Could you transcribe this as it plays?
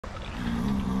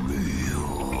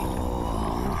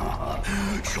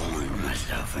Join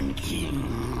myself and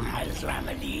King as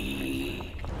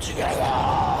remedy.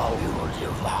 Together we will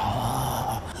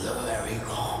devour the very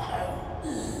core.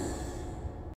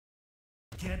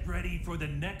 Get ready for the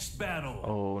next battle.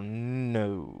 Oh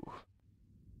no.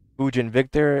 FUJIN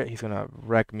Victor, he's gonna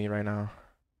wreck me right now.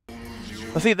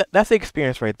 But see, that's the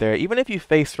experience right there. Even if you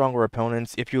face stronger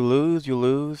opponents, if you lose, you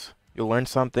lose. You'll learn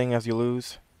something as you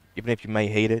lose, even if you may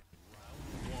hate it.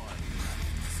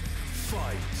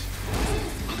 Fight.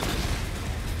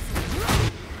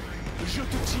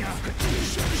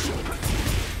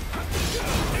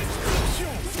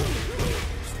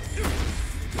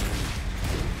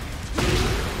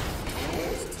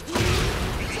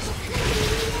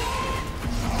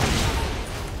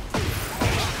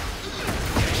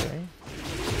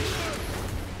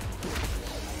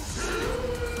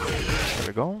 There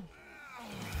we go.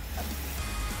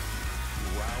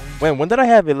 Wait, when did I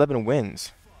have 11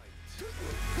 wins?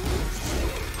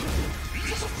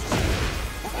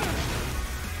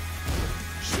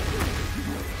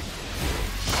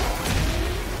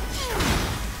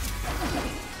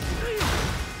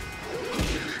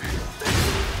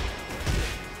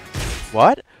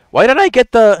 What? Why did I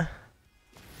get the...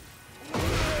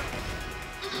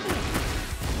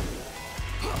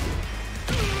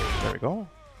 There we go.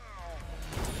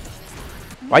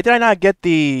 Why did I not get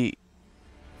the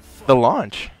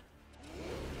launch?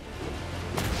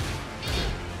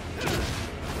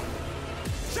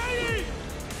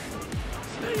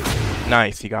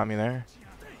 Nice, he got me there.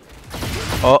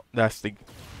 Oh, that's the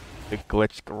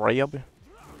glitch grab.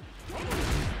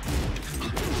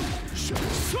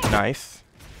 Nice.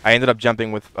 I ended up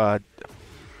jumping with a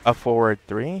forward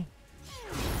 3.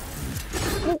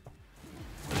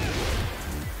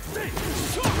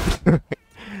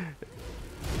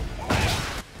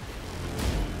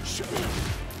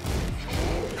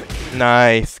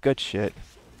 Nice, good shit.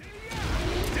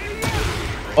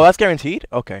 Oh, that's guaranteed?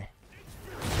 Okay.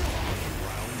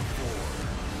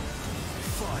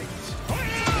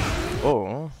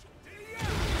 Oh.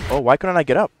 Oh, why couldn't I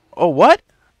get up? Oh, what?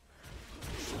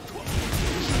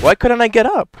 Why couldn't I get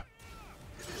up?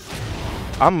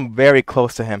 I'm very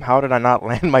close to him. How did I not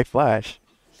land my flash?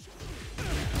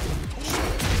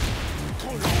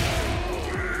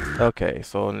 Okay,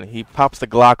 so he pops the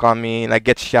Glock on me and I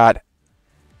get shot.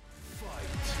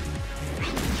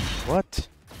 What?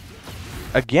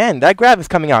 Again, that grab is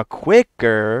coming out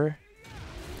quicker.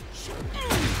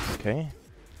 Okay.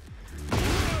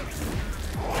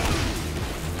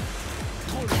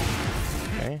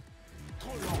 Okay.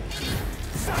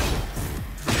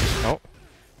 Oh.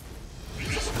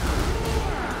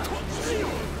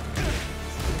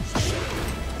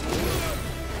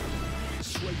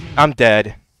 I'm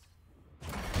dead.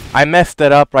 I messed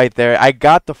it up right there. I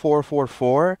got the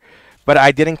 444, but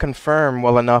I didn't confirm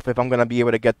well enough if I'm gonna be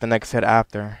able to get the next hit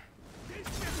after.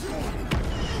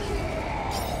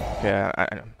 Yeah.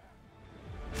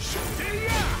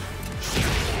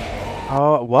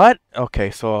 Oh, what?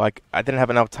 Okay, so like I didn't have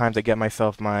enough time to get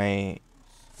myself my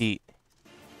heat.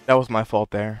 That was my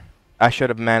fault there. I should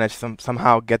have managed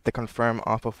somehow get the confirm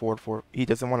off of forward 4. He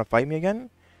doesn't want to fight me again?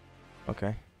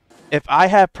 Okay. If I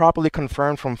had properly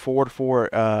confirmed from forward 4,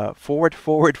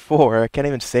 I can't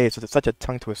even say it, so it's such a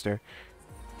tongue twister.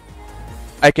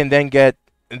 I can then get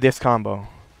this combo.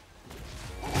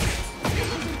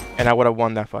 And I would have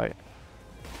won that fight.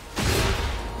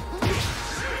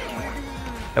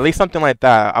 At least something like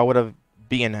that, I would have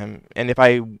beaten him. And if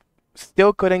I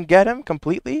still couldn't get him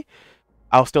completely,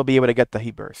 I'll still be able to get the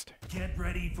heat burst. Get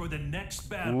ready for the next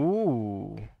battle.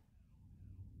 Ooh.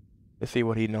 Let's see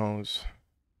what he knows.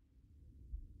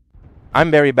 I'm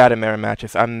very bad at mirror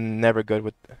matches. I'm never good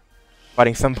with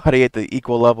fighting somebody at the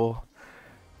equal level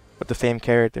with the same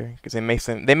character, because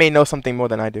they may know something more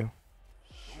than I do.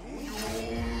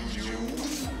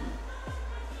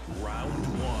 Round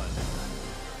 1.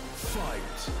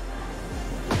 Fight.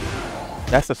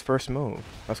 That's his first move.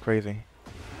 That's crazy.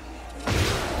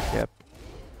 Yep.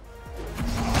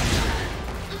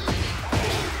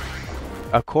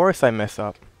 Of course I mess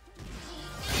up.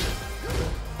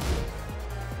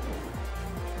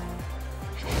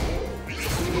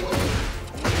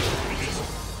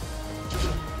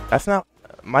 That's not...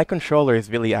 My controller is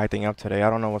really acting up today. I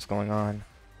don't know what's going on.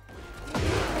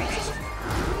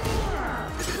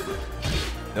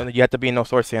 You have to be in no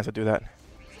sword stance to do that.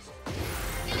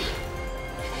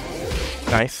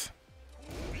 Nice.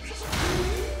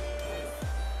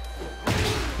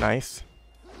 Nice.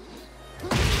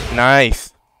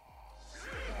 Nice.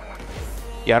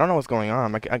 Yeah, I don't know what's going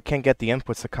on. I can't get the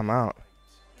inputs to come out.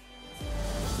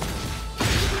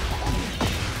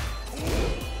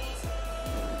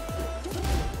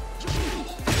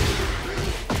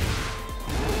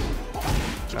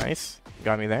 Nice.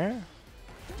 Got me there.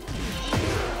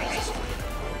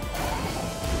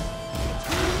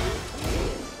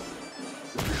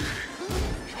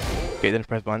 Okay, didn't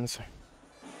press buttons.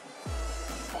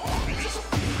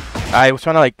 I was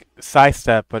trying to like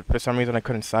sidestep, but for some reason I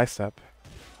couldn't sidestep.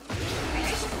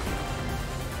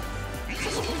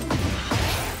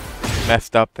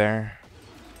 Messed up there.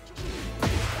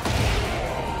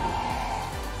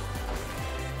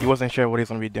 He wasn't sure what he's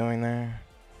gonna be doing there.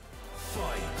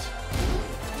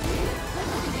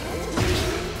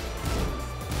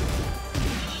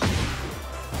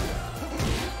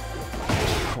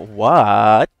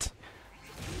 What?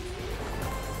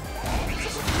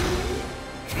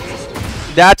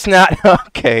 That's not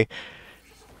okay.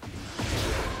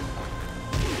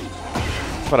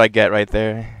 That's what I get right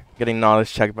there. Getting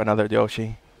knowledge checked by another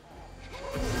Yoshi.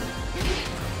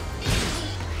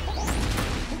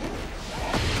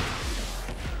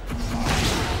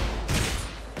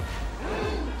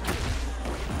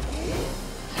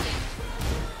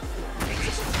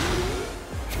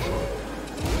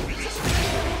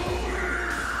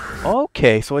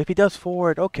 Okay, so if he does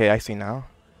forward, okay, I see now.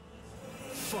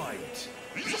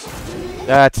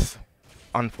 That's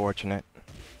unfortunate.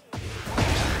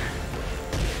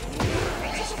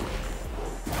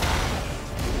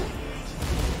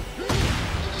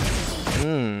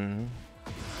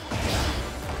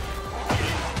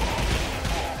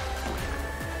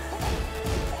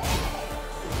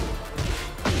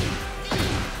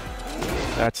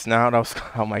 That's now, that was,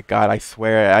 oh my god, I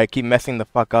swear, I keep messing the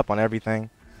fuck up on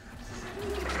everything.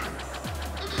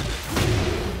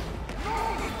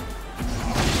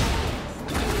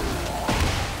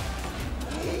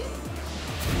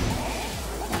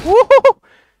 Woohoo!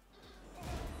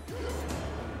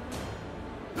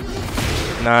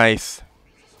 Nice.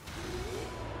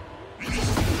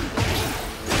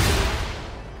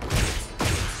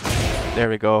 There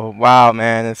we go. Wow,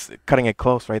 man, it's cutting it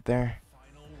close right there.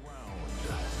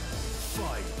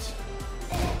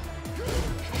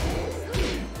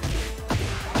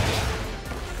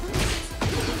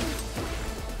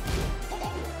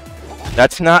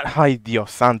 That's not Ay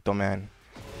Dios Santo, man.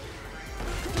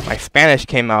 My Spanish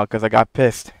came out because I got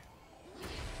pissed.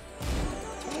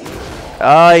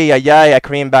 Ay, ay, ay, I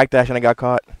Korean backdash and I got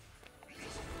caught.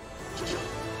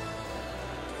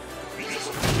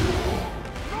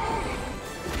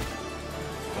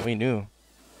 We knew.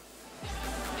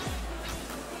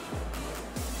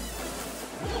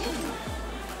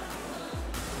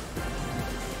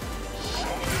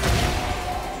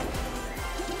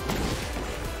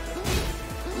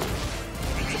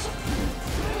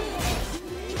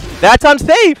 That's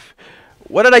unsafe!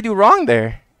 What did I do wrong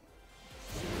there?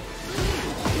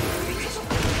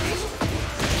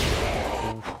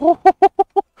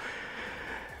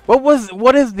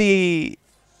 What is the...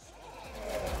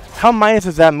 How minus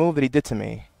is that move that he did to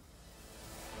me?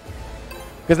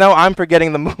 Because now I'm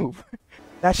forgetting the move.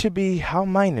 That should be how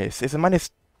minus? Is it minus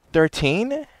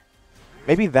 13?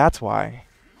 Maybe that's why.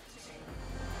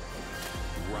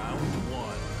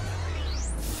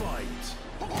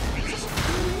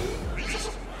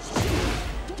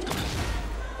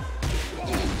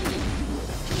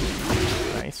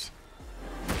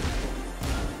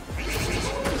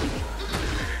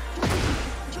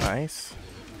 Nice.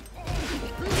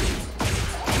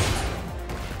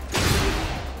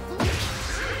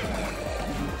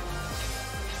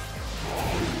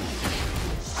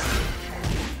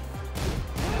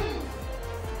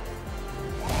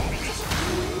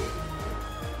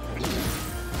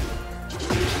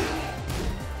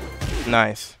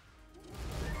 Nice.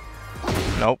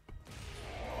 Nope.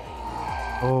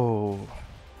 Oh.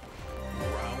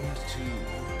 Round 2.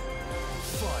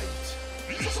 Fight.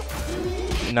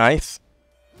 Nice.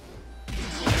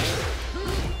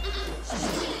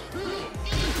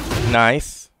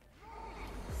 Nice.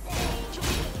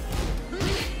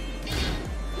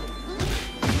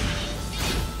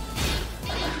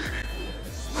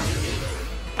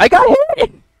 I got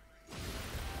hit!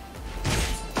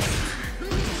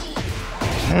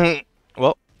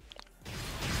 Well.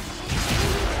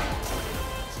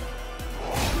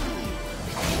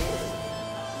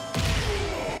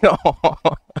 No.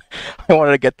 I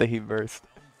wanted to get the heat burst.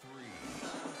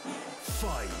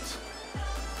 Fight.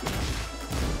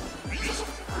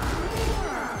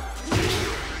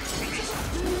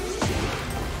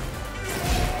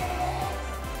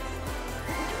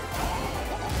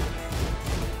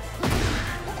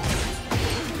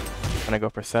 Gonna go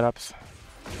for setups.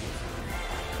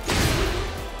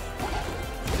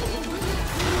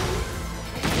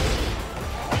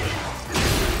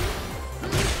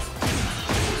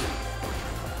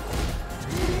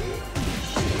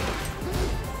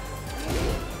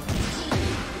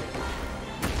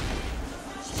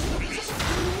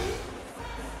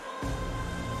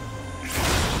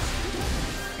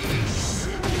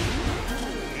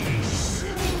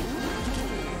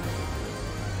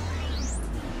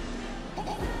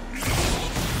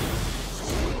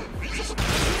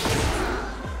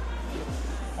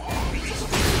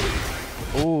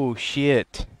 Oh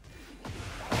shit.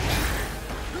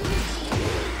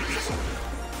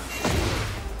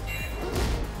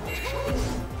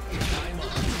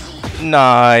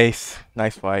 Nice.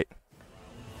 Nice fight.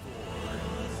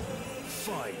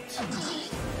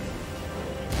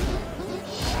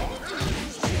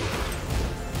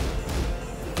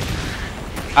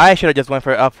 I should have just went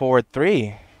for up forward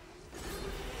 3.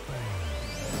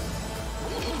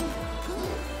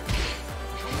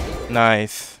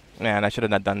 Nice. Man, I should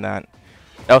have not done that.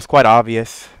 That was quite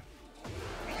obvious.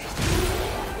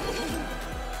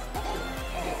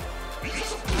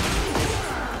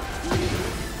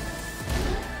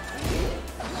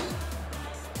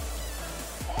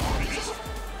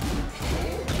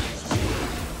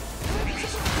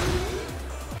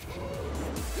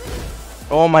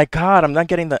 Oh my god, I'm not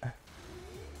getting the...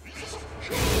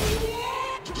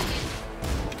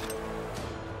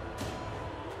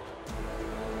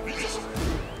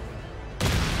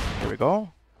 Here we go.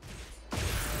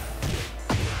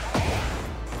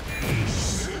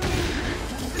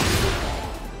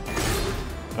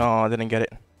 Oh, I didn't get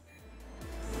it.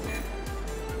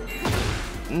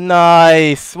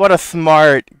 Nice! What a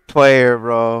smart player,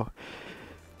 bro.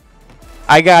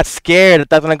 I got scared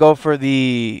that I was gonna go for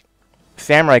the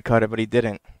samurai cutter, but he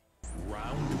didn't.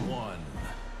 Round 1.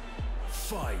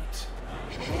 Fight.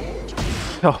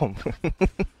 Oh.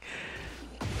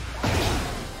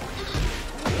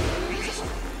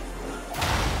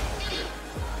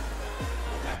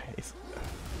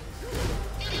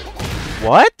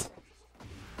 What?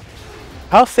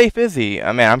 How safe is he?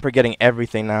 I mean, I'm forgetting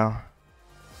everything now.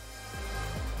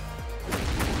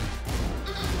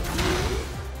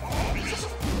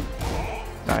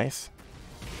 Nice.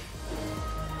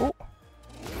 Ooh.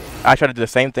 I tried to do the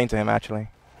same thing to him, actually.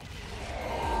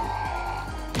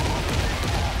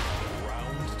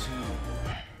 Round 2.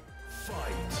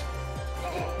 Fight.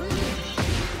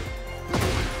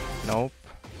 Nope.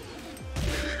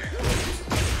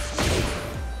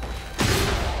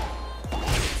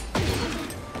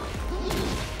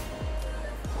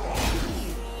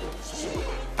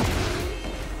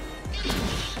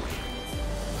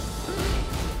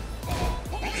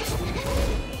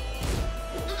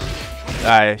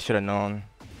 I should have known.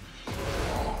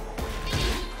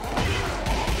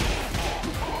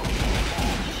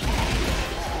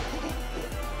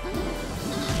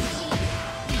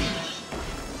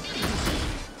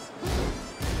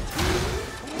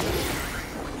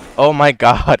 Oh my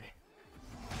god.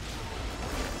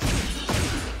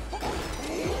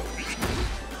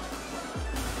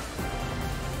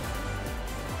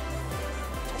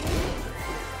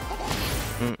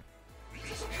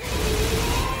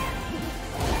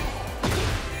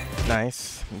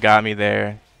 Nice. Got me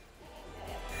there.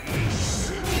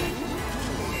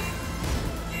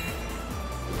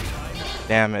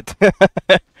 Damn it.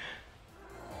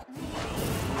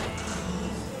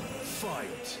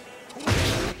 Fight.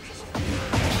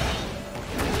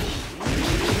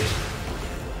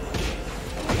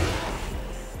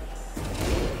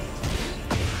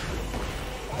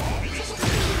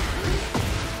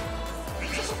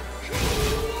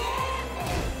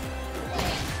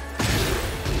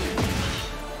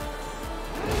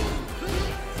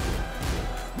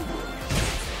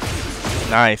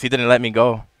 Nice. He didn't let me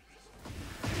go.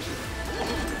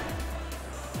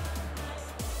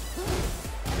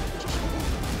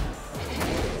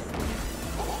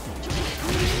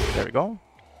 There we go.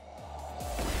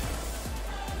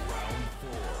 Round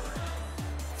 4.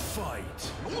 Fight.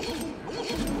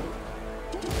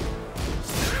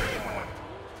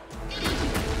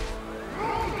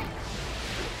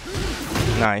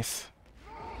 Nice.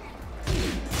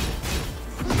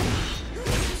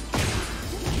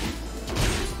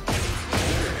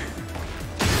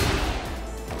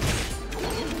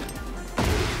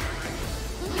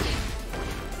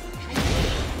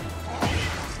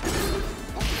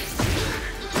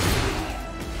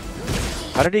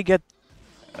 How did he get...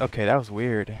 Okay, that was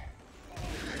weird.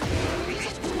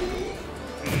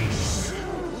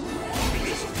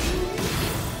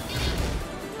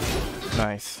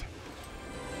 Nice.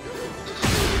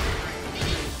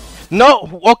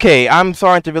 No! Okay, I'm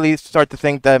starting to really start to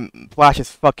think that Flash is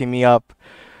fucking me up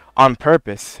on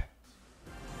purpose.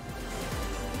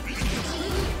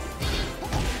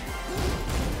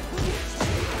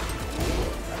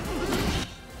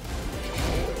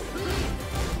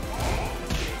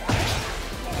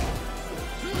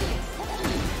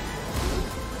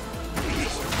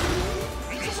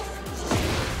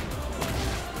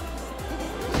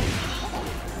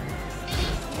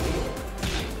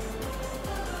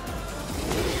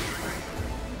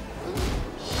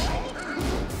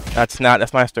 That's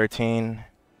minus 13.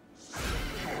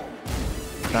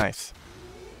 Nice.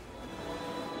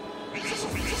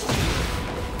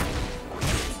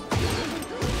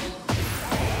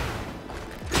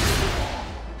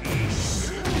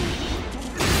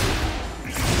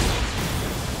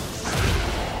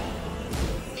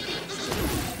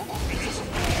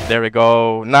 There we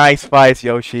go. Nice fight,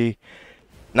 Yoshi.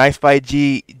 Nice fight,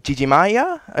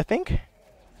 Jijimaya, I think.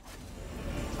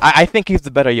 I think he's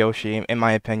the better Yoshi, in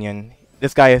my opinion.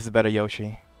 This guy is the better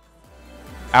Yoshi.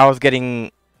 I was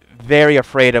getting very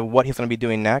afraid of what he's going to be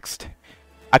doing next.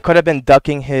 I could have been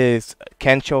ducking his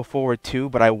Kencho forward too,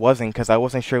 but I wasn't because I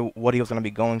wasn't sure what he was going to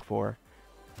be going for.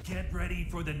 Get ready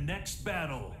for the next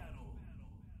battle.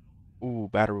 Ooh,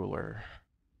 Battle Ruler.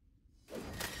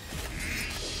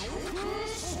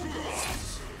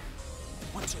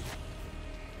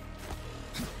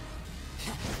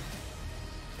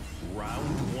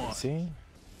 Round 1. See?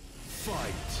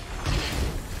 Fight.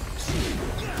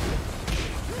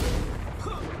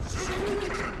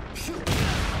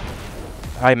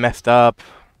 I messed up.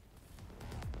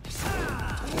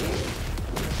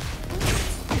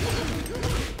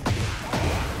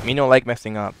 Me don't like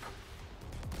messing up.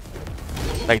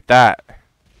 Like that.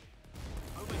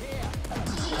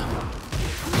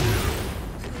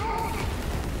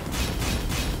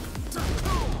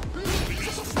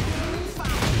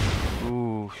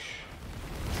 Ooh.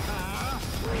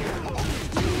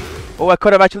 Oh, I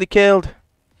could have actually killed.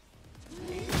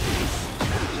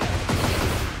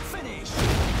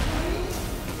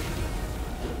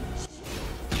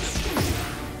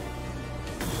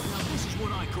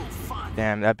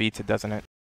 Damn, that beats it, doesn't it?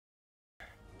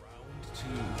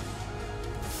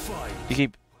 You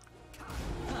keep...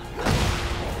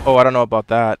 Oh, I don't know about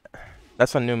that.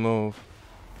 That's a new move.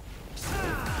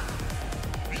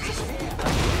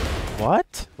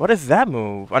 What? What is that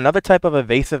move? Another type of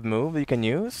evasive move that you can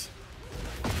use?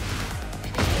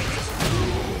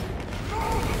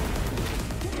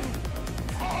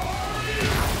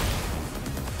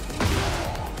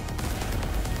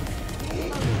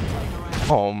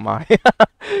 Oh my.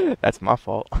 That's my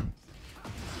fault.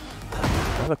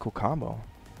 That was a cool combo.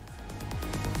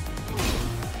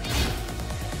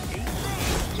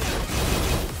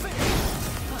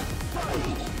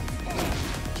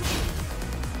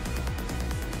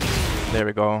 There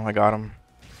we go. I got him.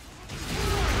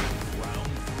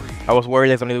 I was worried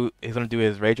he's gonna do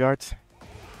his rage arts.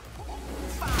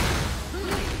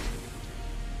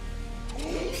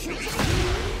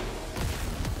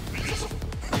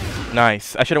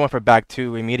 Nice. I should have went for back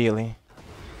two immediately.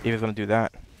 If he was gonna do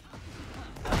that.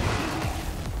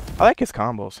 I like his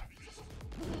combos.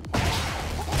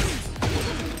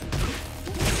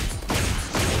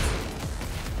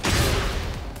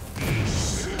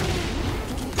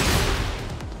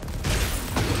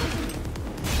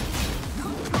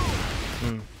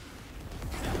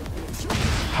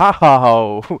 Ha ha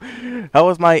ho! That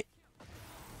was my...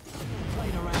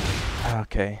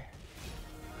 Okay.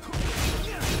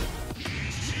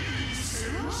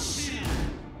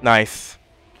 Nice.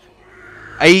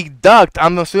 He ducked.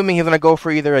 I'm assuming he's gonna go for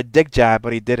either a dick jab,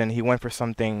 but he didn't. He went for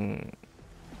something...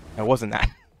 It wasn't that.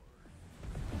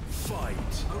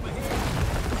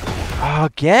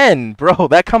 Again! Bro,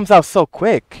 that comes out so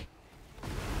quick.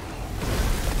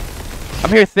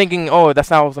 I'm here thinking, oh, that's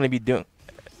not what I was gonna be doing.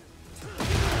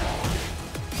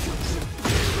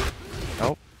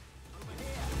 Nope.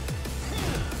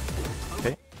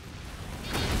 Okay.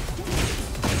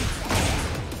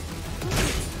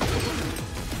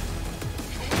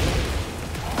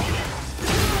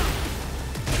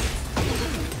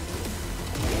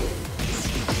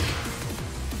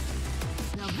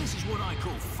 Now this is what I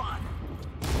call fun.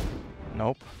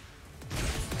 Nope.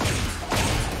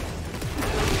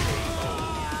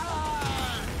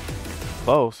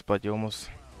 Close, but you almost...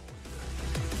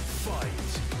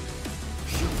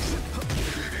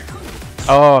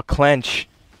 Oh, clench.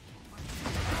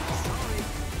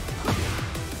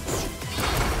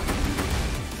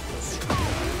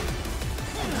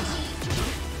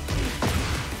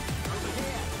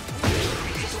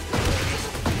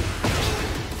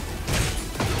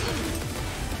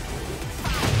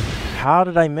 How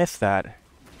did I miss that?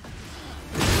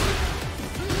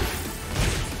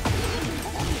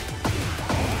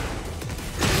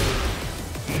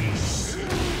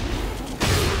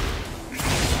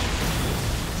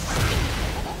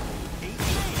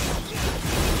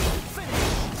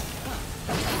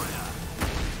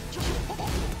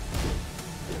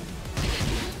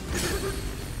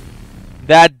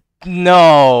 That...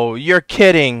 No, you're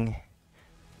kidding.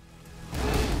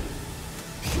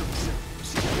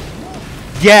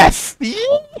 Yes!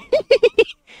 You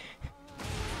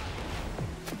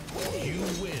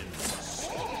win.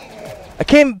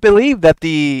 can't believe that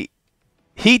the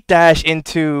heat dash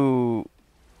into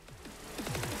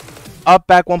up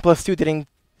back 1+2 didn't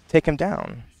take him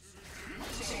down.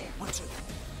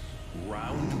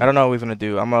 I don't know what he's gonna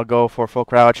do. I'm gonna go for full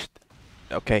crouch.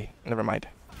 Okay, never mind.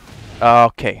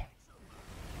 Okay.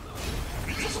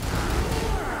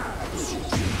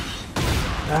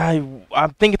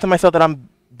 I'm thinking to myself that I'm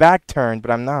back turned,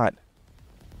 but I'm not.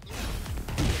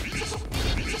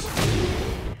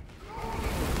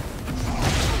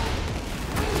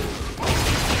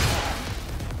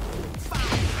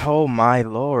 Oh my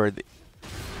lord.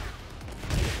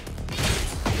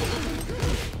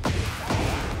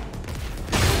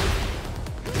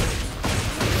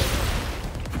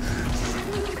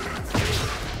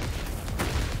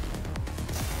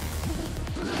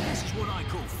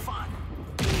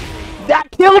 That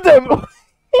killed him!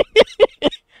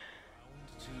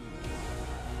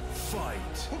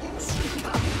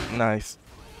 Nice.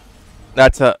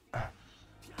 That's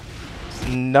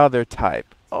another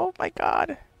type. Oh my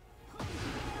god.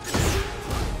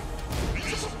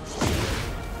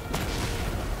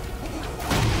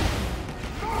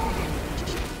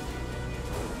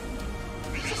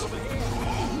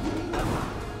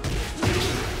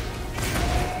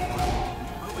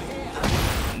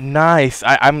 Nice.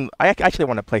 I actually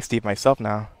want to play Steve myself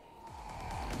now.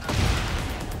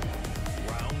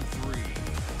 Round 3.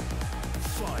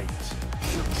 Fight.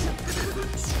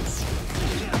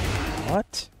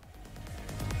 What?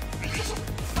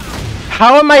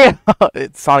 How am I?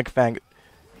 It's Sonic Fang.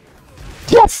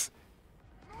 Yes.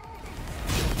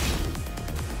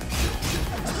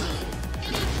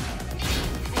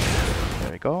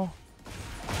 There we go.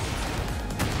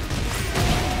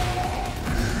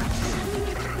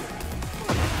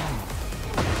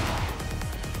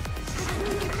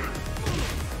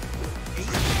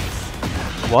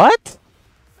 What?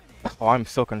 Oh, I'm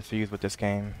so confused with this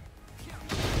game.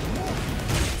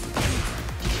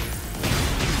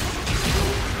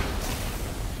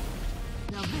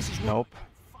 Nope.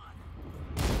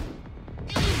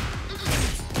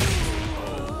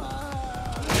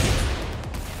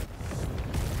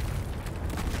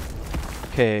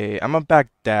 Okay, I'm gonna back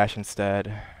dash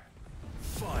instead.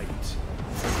 Fight.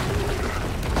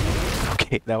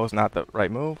 Okay, that was not the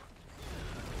right move.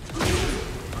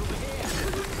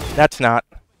 That's not.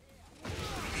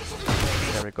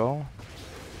 There we go.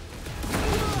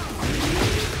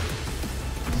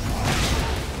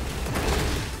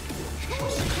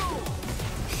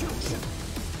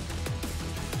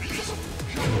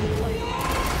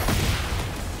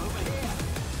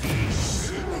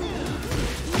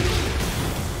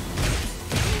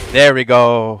 There we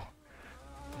go.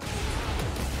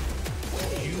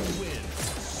 You win.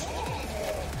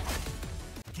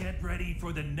 Get ready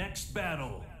for the next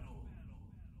battle.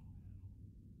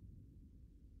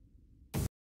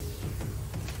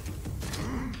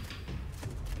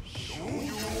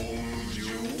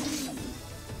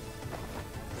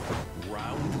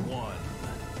 Round 1.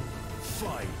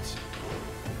 Fight.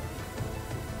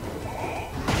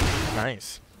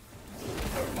 Nice.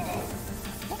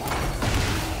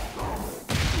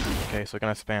 Okay, so we're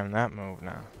gonna spam that move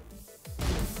now.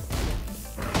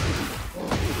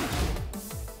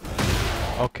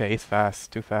 Okay, he's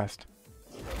fast. Too fast.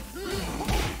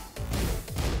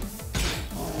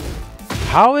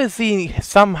 How is he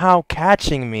somehow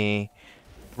catching me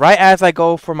right as I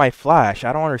go for my flash?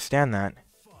 I don't understand that.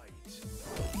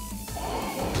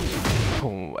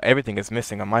 Oh, everything is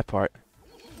missing on my part.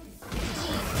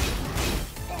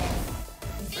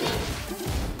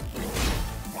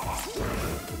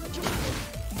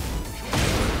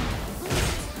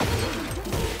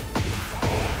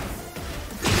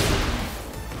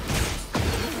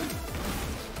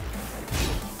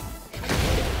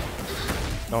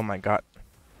 Oh my god.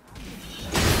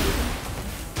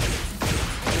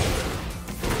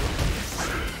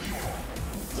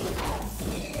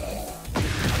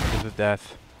 This is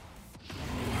death.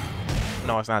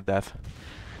 No, it's not death.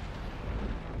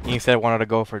 He said wanted to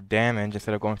go for damage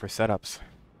instead of going for setups.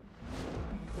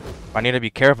 I need to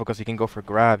be careful because he can go for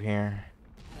grab here.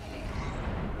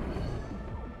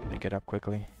 Pick it up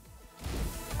quickly.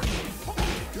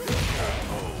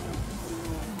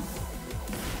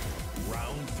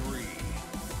 Round 3.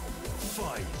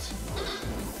 Fight.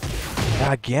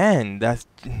 Again, that's...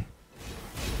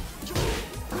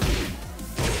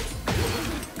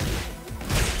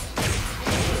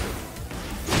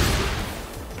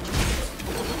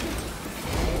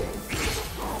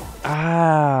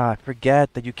 I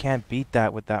forget that you can't beat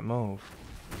that with that move.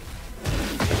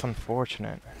 That's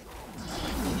unfortunate.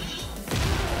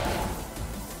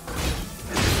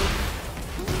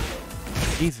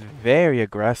 He's very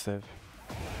aggressive.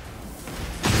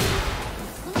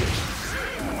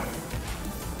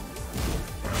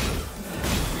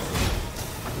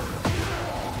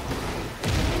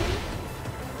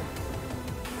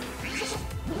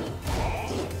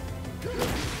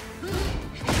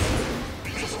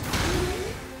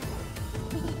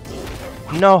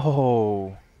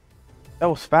 No! That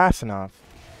was fast enough.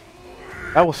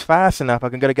 That was fast enough. I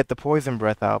can gotta get the poison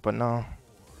breath out, but no.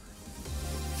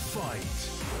 Fight.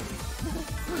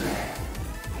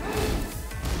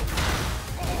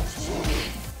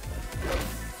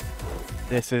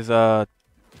 This is I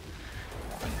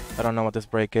don't know what this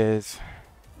break is.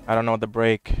 I don't know the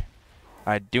break.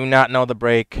 I do not know the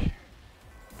break.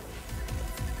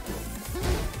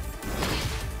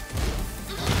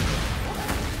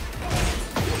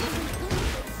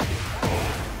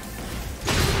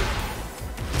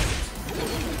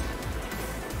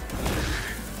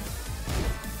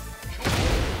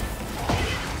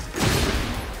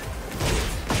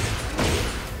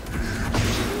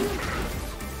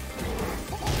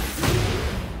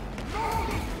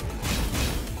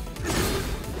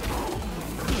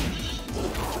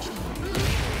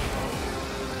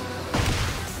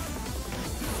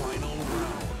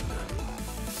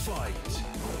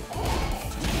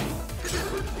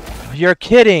 You're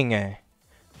kidding!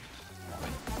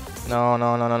 No,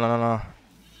 no, no, no, no, no, no.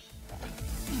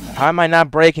 How am I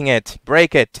not breaking it?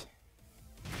 Break it!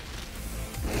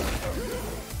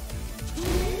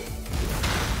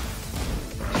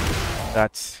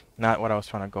 That's not what I was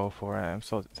trying to go for. I'm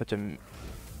such a...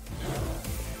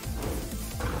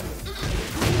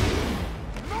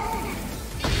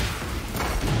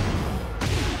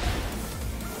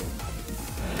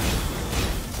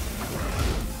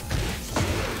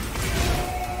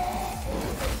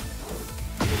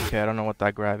 Okay, I don't know what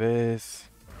that grab is.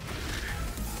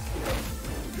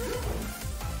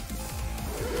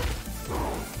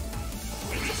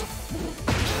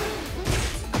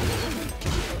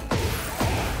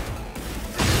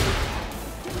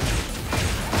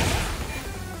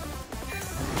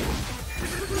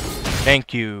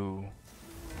 Thank you.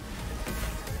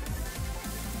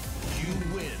 You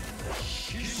win.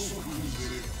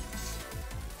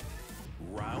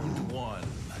 Round 1.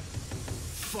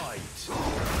 Fight.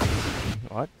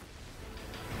 What?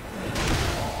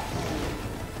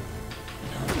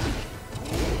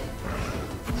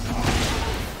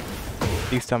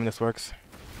 Please tell me this works.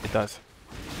 It does.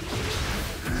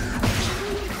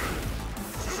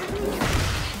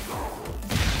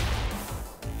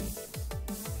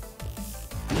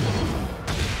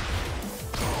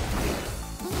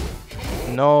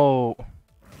 No.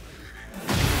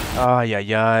 Ay,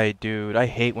 ay, ay, dude. I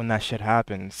hate when that shit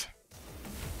happens.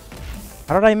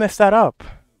 How did I mess that up?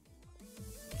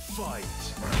 Fight.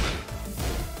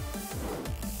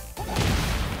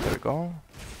 There we go.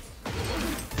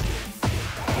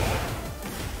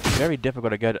 Very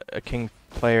difficult to get a king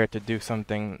player to do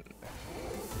something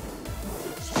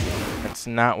that's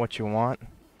not what you want.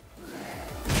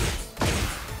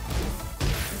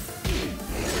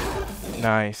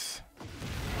 Nice.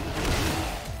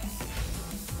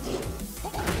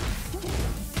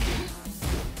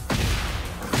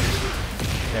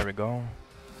 There we go.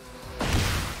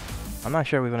 I'm not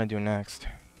sure what we're gonna do next.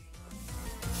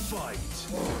 Fight.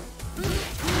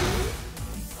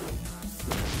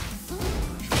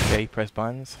 Okay, press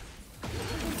buttons.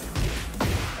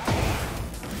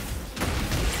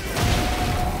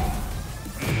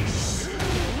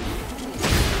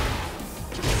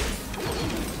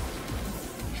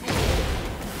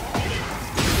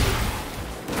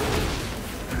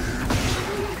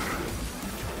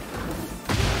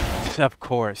 Of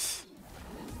course.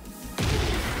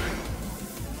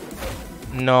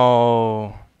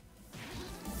 No.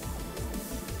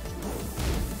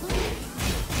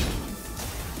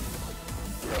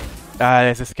 Ah,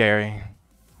 this is scary.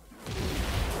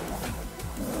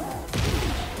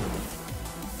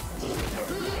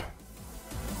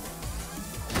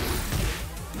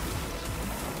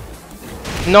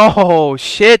 No,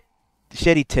 shit.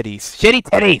 Shitty titties. Shitty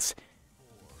titties.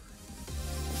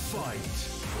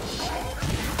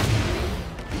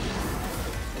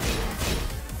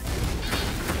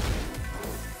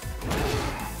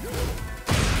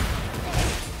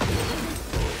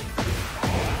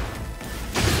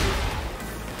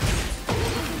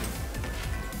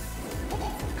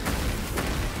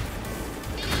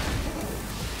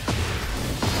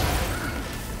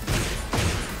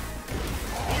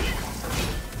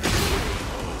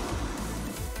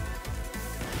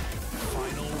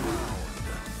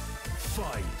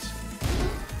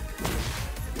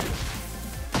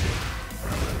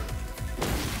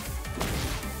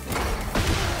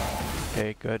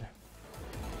 Okay, good.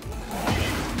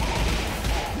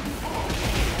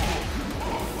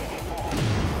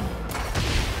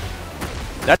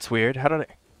 That's weird. How did I...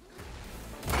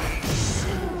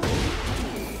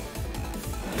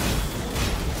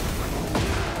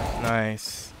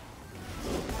 Nice.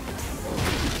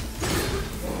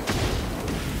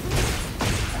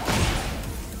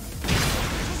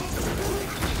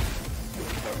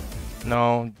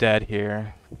 No, dead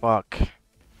here. Fuck.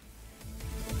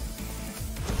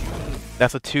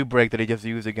 That's a 2 break that he just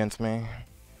used against me.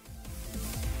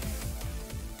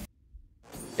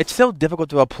 It's so difficult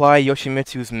to apply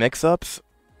Yoshimitsu's mix-ups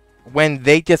when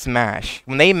they just mash.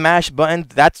 When they mash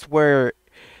buttons, that's where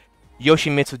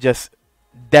Yoshimitsu just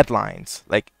deadlines,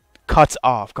 like cuts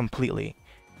off completely.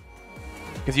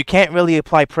 Because you can't really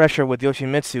apply pressure with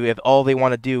Yoshimitsu if all they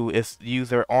want to do is use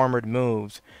their armored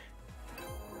moves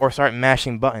or start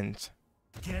mashing buttons.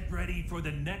 Get ready for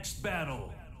the next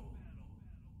battle.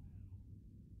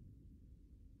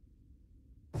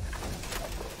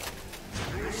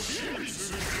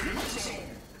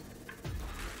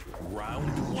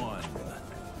 Round 1.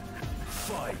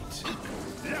 Fight.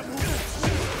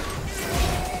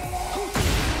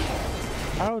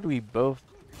 How do we both...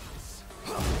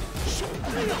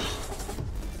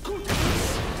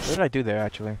 What did I do there,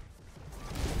 actually?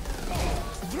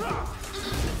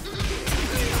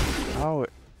 How...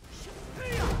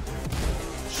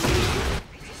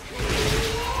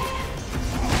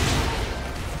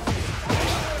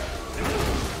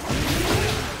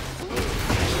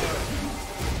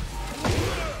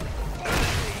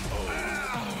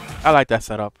 I like that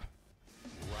setup.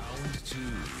 Round 2.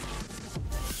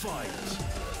 Fight.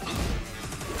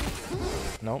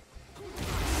 Nope.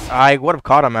 I would have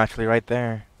caught him actually right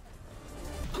there.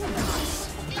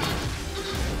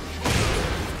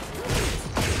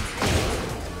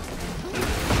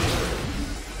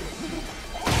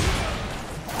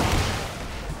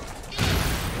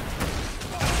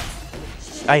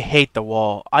 I hate the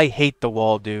wall. I hate the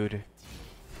wall, dude.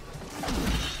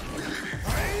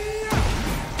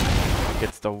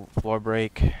 Gets the floor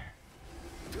break.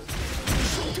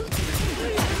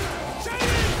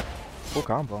 Cool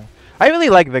combo. I really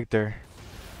like Victor.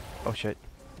 Oh shit.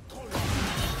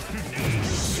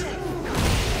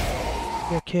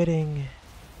 You're kidding.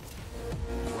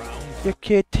 You're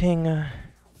kidding.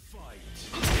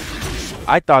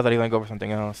 I thought that he was gonna go for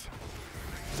something else.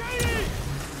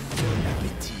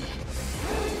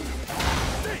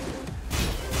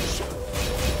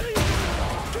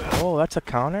 Oh, that's a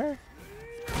counter?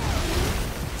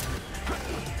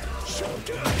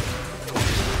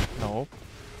 Nope.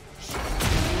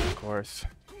 Of course.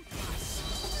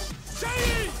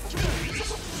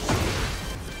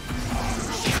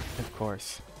 Of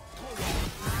course.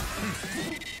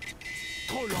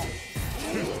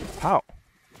 How?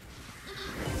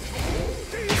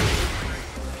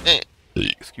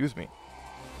 Excuse me.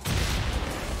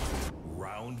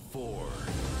 Round 4.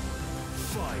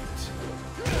 Fight.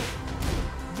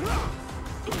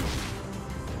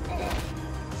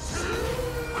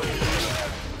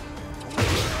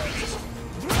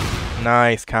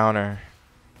 Nice counter.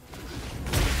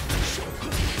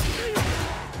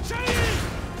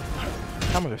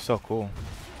 Counters are so cool.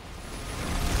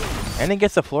 And he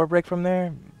gets a floor break from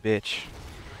there? Bitch.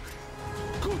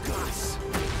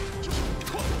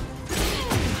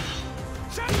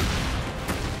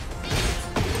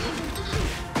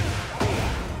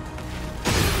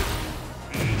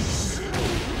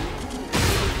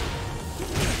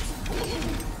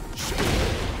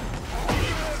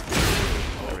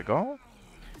 Go.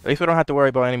 At least we don't have to worry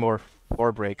about any more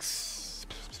floor breaks.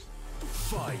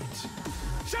 Fight.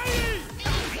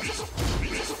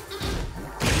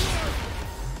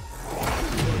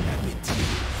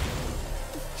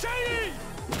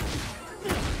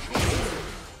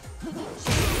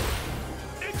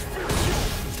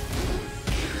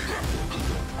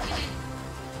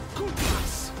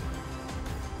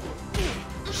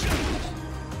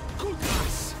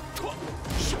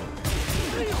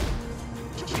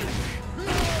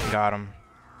 Got him.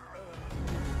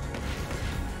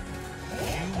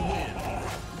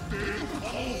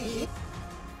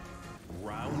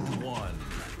 Round 1.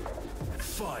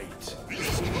 Fight.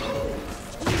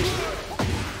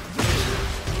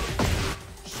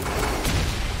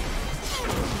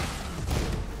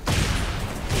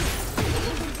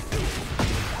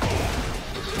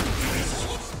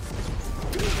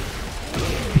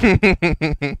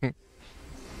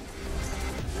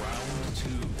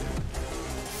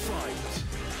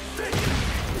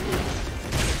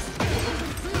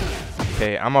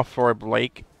 Okay, I'm up for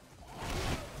Blake.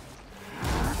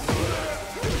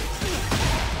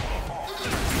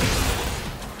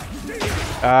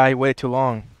 I waited too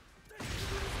long.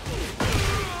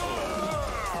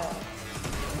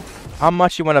 How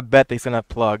much you want to bet he's gonna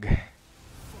plug? Okay,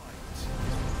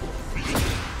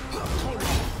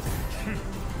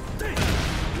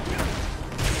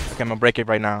 I'm gonna break it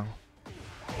right now.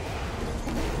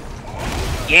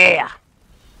 Yeah!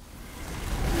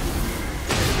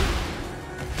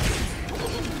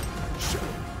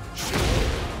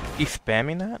 He's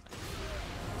spamming that?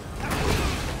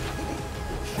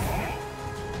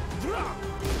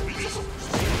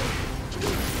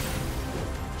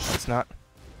 It's not.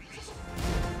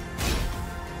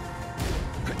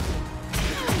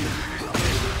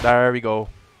 There we go.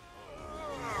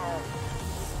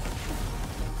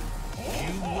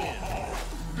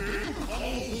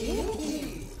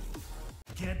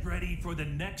 Get ready for the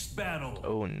next battle.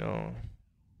 Oh no.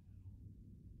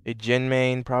 A Jin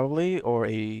main probably, or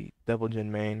a double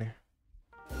Jin main.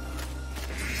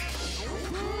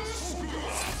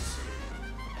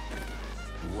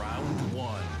 Round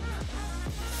 1.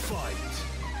 Fight.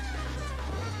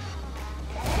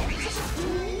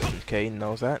 Okay, he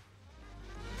knows that.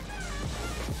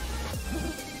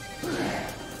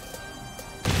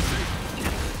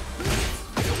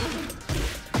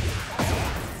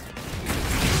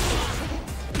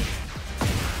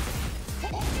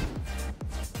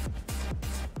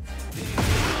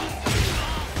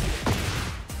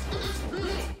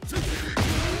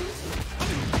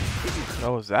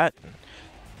 What was that?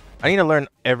 I need to learn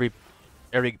every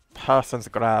person's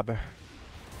grab.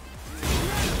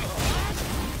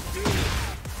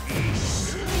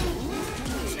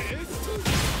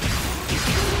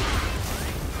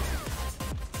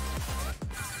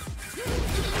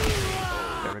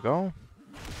 There we go.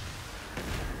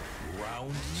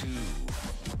 Round 2.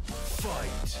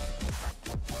 Fight.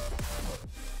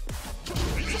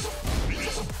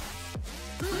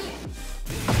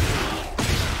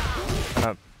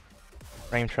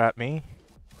 Frame trap me.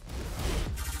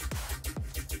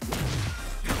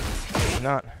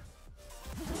 Not.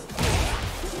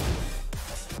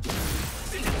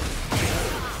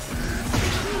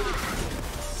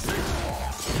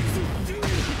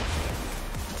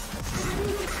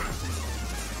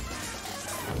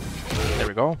 There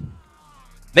we go.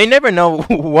 They never know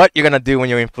what you're gonna do when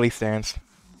you're in police stance.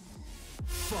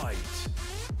 Fight.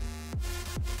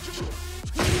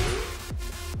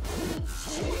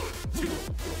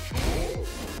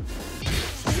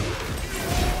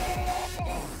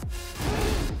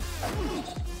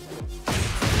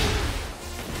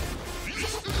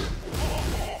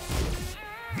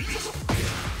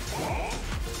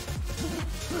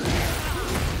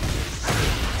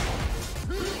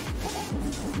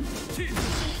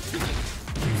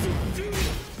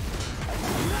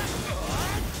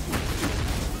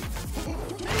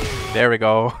 There we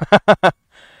go.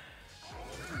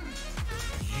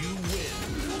 You win.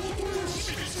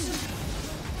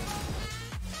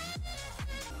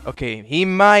 Okay, he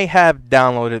might have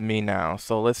downloaded me now,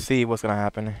 so let's see what's gonna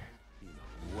happen.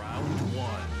 Round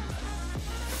 1.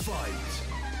 Fight.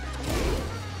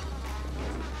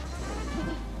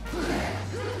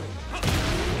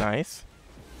 Nice.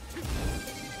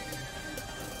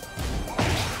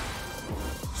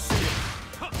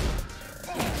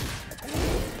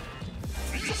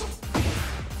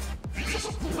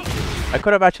 I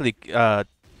could have actually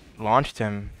launched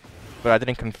him, but I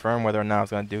didn't confirm whether or not I was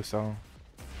gonna do so.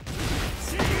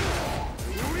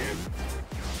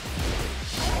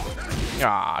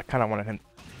 Ah, I kind of wanted him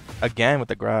again with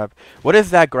the grab. What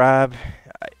is that grab?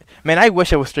 Man, I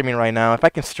wish I was streaming right now. If I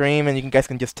can stream and you guys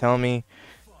can just tell me,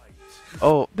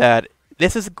 oh, that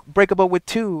this is breakable with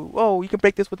 2. Oh, you can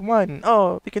break this with 1.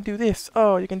 Oh, you can do this.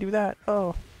 Oh, you can do that.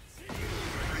 Oh.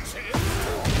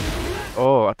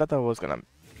 Oh, I thought that was gonna.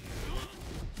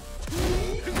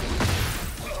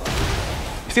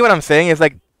 See what I'm saying? It's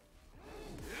like.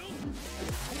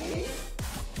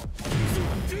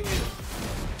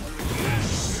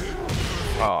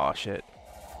 Oh shit.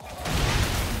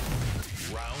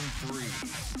 Round 3.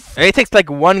 And it takes like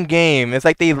 1 game. It's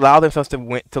like they allow themselves to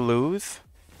win, to lose.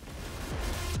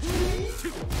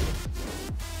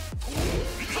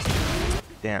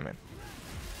 Damn it.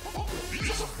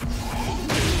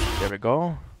 There we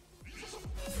go.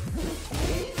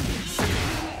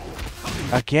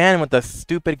 Again with the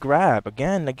stupid grab.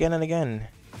 Again, again, and again.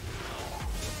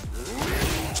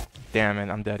 Damn it,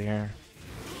 I'm dead here.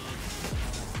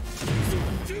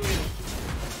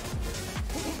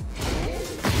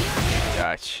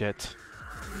 Ah, shit.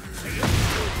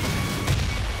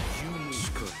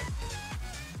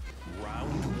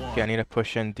 Okay, I need to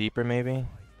push in deeper, maybe.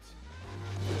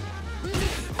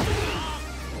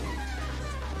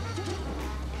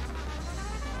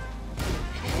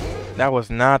 That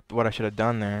was not what I should have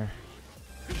done there.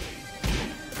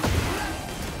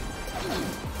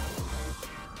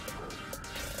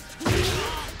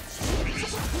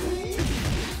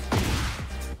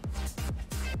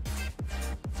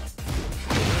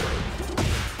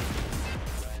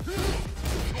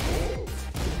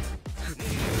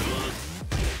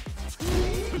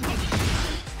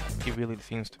 He really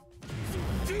seems to.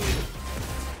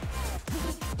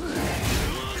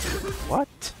 What?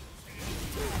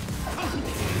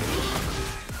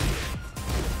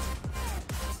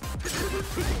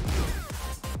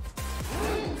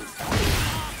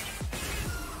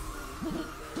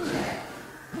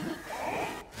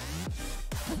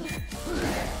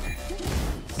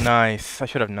 Nice. I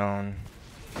should have known.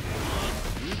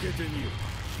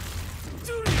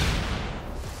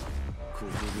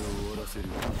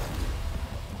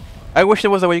 I wish there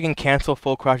was a way you can cancel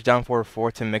full crouch down forward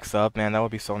 4 to mix up, man. That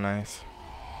would be so nice.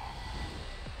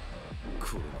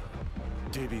 Round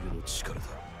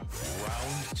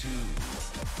 2.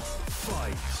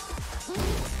 Fight.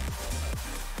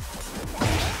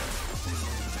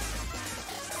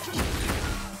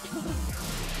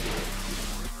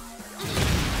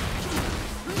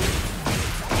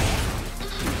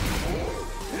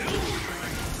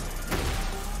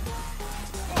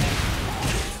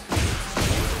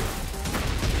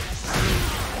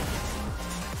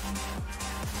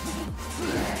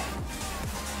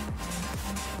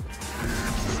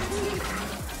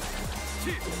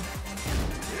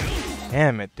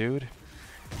 Damn it, dude.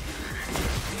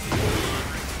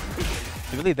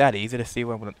 Is it really that easy to see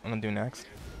what I'm gonna do next?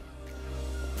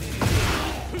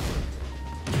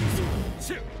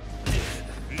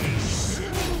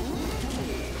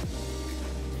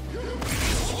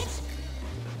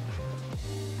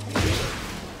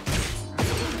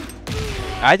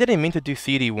 I didn't mean to do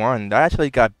CD1. That actually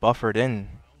got buffered in.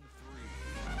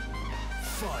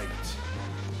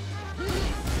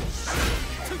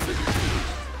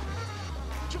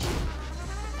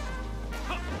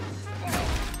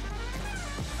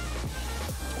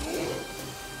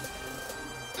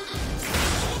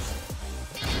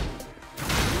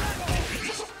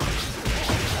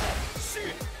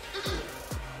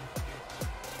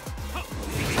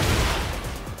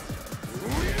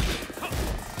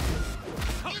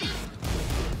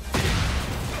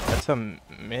 That's a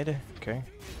mid? Okay.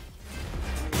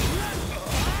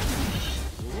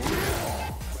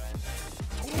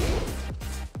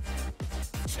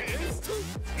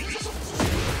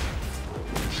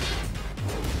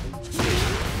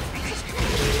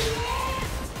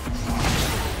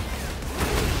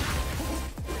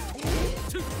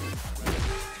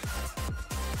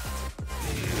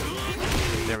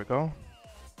 There we go.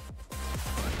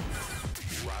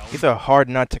 He's a hard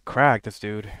nut to crack, this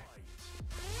dude.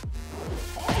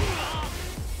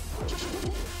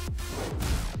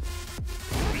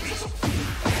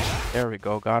 There we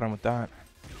go, got him with that.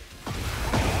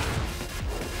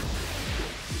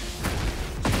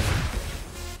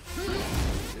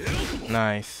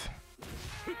 Nice.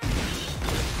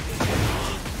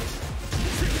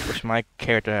 Wish my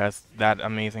character has that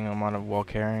amazing amount of wall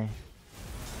carrying.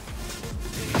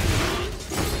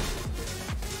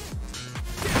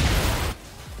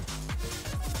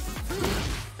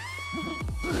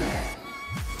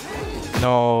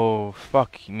 No,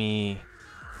 fuck me.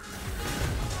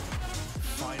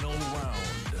 Final round.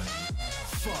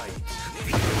 Fight.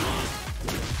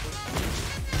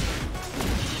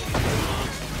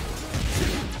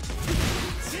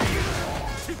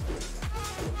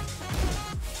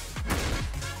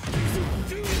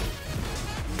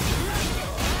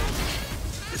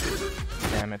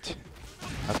 Damn it.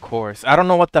 Of course. I don't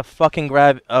know what the fucking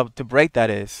grab to break that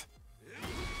is.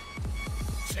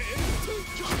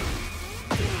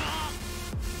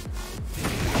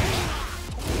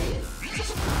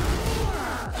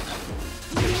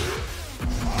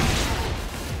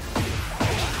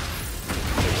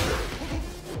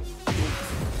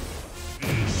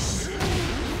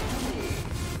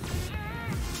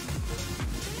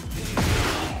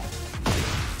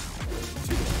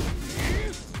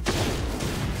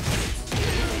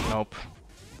 Nope.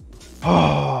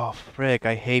 Oh, frick.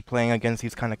 I hate playing against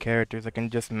these kind of characters. I can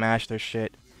just mash their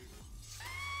shit.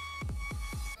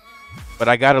 But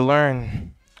I gotta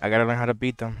learn. I gotta learn how to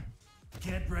beat them.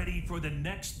 Get ready for the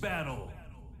next battle.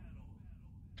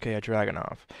 Okay, a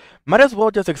Dragunov. Might as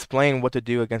well just explain what to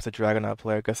do against a Dragunov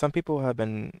player, because some people have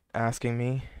been asking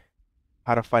me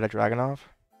how to fight a Dragunov.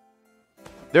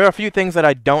 There are a few things that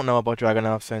I don't know about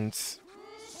Dragunov since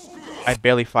I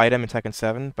barely fight him in Tekken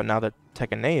 7, but now that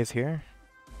Tekken 8 is here.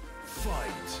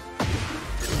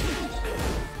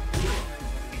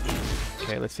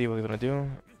 Okay, let's see what he's gonna do.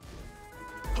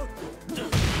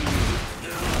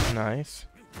 Nice.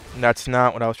 That's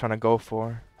not what I was trying to go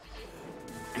for.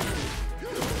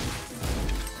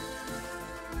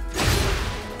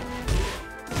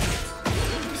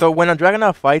 So when a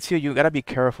Dragunov fights you, you gotta be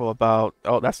careful about...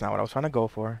 Oh, that's not what I was trying to go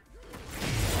for.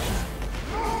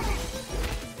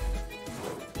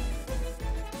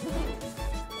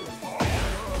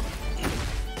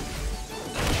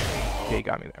 Okay, he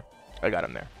got me there. I got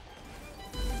him there.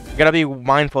 You gotta be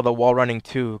mindful of the wall running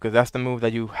too, because that's the move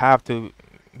that you have to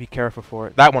be careful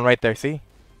for. That one right there, see?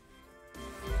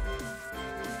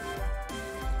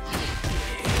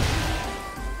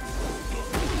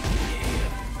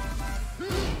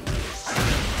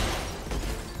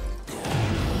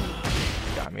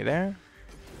 Got me there.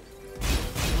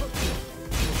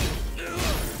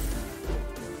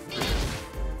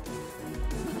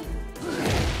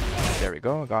 There we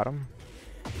go, got him.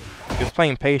 He was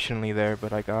playing patiently there,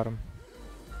 but I got him.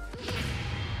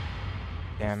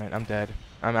 Damn it, I'm dead.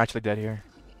 I'm actually dead here.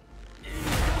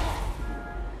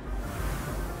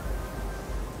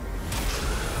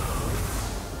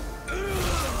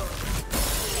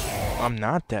 I'm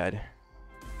not dead.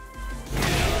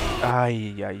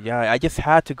 I just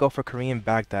had to go for Korean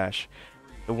backdash.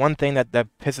 The one thing that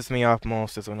pisses me off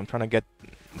most is when I'm trying to get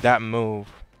that move.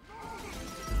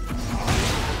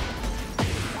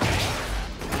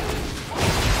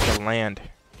 To land.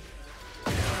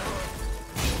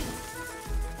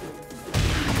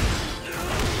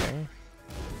 Okay.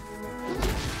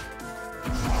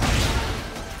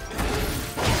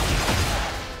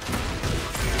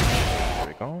 There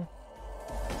we go.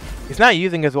 He's not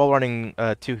using his wall running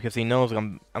too because he knows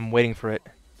I'm waiting for it.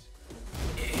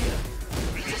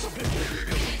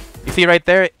 You see right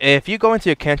there, if you go into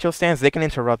your Kencho stance, they can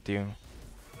interrupt you.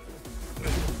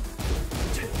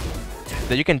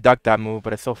 So you can duck that move,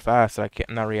 but it's so fast that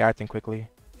I'm not reacting quickly.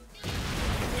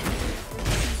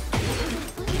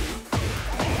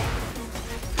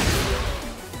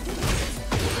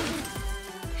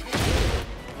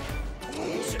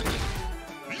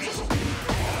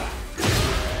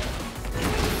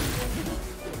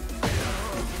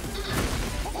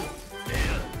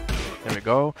 There we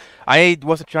go. I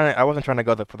wasn't trying to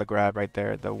go for the grab right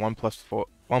there. The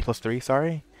 1+3,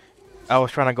 sorry. I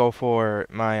was trying to go for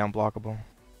my unblockable.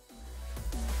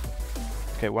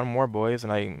 Okay, one more, boys,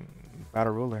 and I got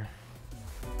a ruler.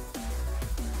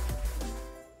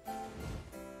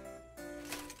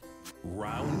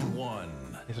 Round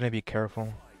one. Just gonna be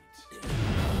careful.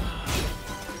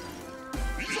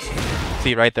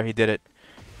 See, right there, he did it.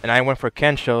 And I went for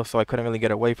Kensho, so I couldn't really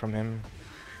get away from him.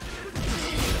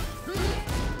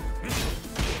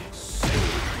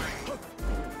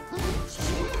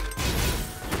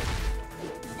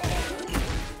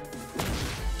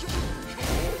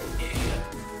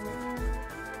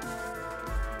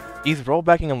 He's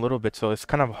rollbacking a little bit, so it's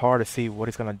kind of hard to see what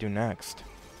he's gonna do next.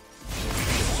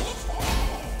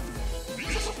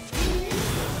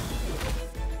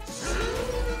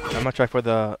 I'm gonna try for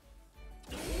the...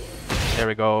 There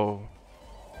we go.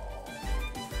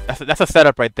 That's a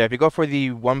setup right there. If you go for the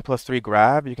 1+3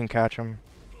 grab, you can catch him.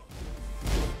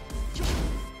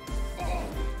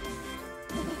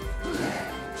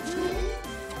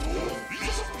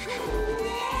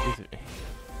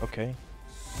 Okay.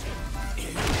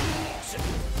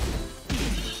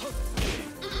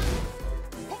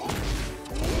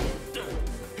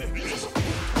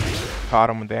 Caught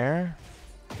him there.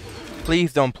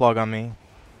 Please don't plug on me.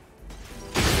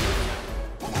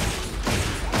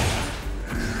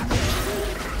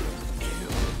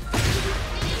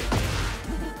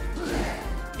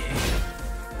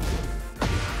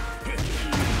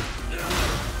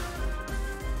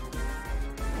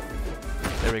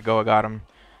 There we go, I got him.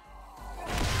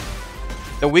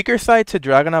 The weaker side to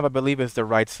Dragunov, I believe, is the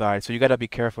right side, so you gotta be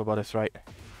careful about this, right?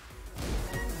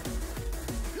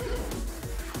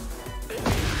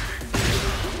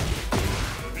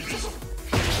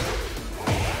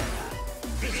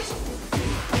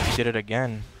 He did it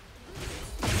again.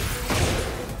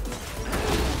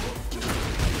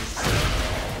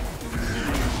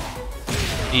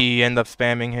 He ended up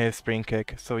spamming his spring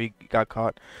kick, so he got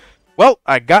caught. Well,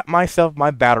 I got myself my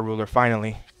battle ruler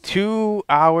finally. 2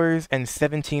 hours and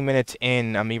 17 minutes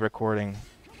in on me recording.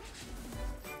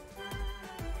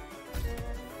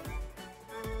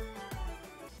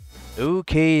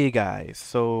 Okay, guys,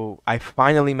 so I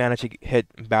finally managed to hit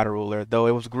battle ruler, though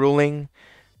it was grueling.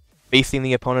 Facing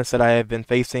the opponents that I have been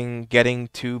facing, getting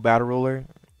to battle ruler.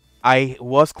 I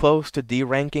was close to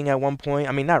D-ranking at one point.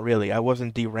 I mean, not really. I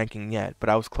wasn't D-ranking yet, but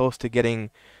I was close to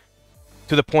getting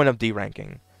to the point of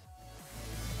D-ranking.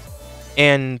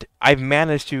 And I've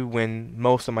managed to win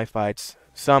most of my fights.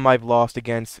 Some I've lost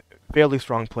against fairly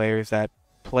strong players that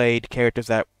played characters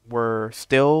that were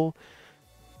still,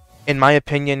 in my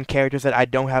opinion, characters that I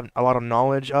don't have a lot of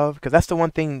knowledge of. Because that's the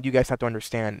one thing you guys have to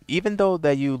understand. Even though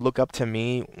that you look up to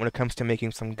me when it comes to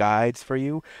making some guides for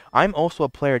you, I'm also a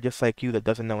player just like you that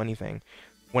doesn't know anything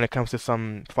when it comes to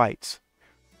some fights.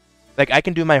 Like, I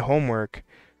can do my homework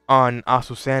on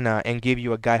Azucena and give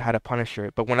you a guide how to punish her,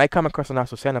 but when I come across an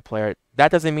Azucena player, that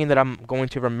doesn't mean that I'm going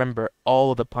to remember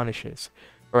all of the punishes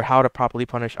or how to properly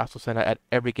punish Azucena at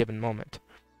every given moment.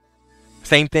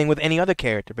 Same thing with any other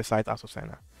character besides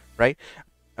Azucena, right?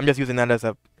 I'm just using that as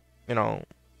a, you know,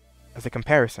 as a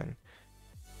comparison.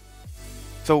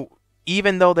 So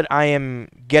even though that I am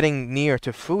getting near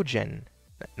to Fujin,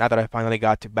 now that I finally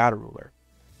got to Battle Ruler,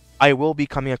 I will be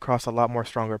coming across a lot more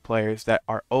stronger players that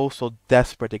are also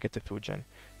desperate to get to Fujin.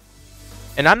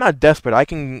 And I'm not desperate. I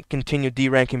can continue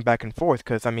D-ranking back and forth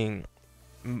because, I mean,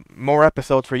 more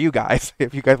episodes for you guys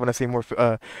if you guys want to see more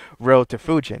Road to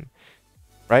Fujin,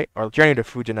 right? Or Journey to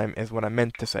Fujin is what I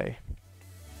meant to say.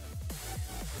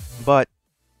 But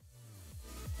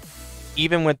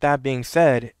even with that being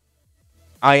said,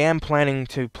 I am planning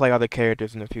to play other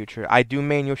characters in the future. I do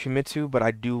main Yoshimitsu, but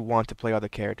I do want to play other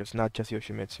characters, not just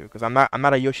Yoshimitsu, because I'm not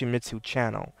a Yoshimitsu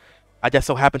channel. I just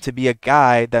so happen to be a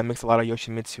guy that makes a lot of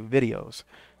Yoshimitsu videos.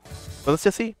 But let's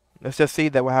just see. Let's just see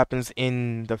that what happens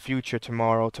in the future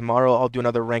tomorrow. Tomorrow I'll do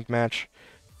another rank match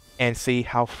and see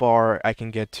how far I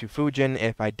can get to Fujin.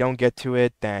 If I don't get to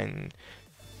it, then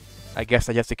I guess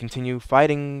I just have to continue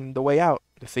fighting the way out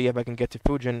to see if I can get to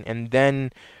Fujin, and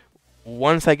then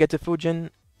once I get to Fujin,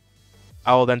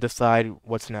 I'll then decide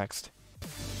what's next.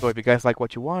 So if you guys like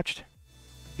what you watched,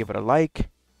 give it a like.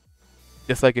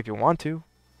 Dislike if you want to.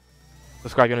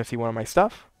 Subscribe if you want to see more of my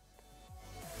stuff.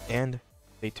 And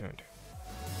stay tuned.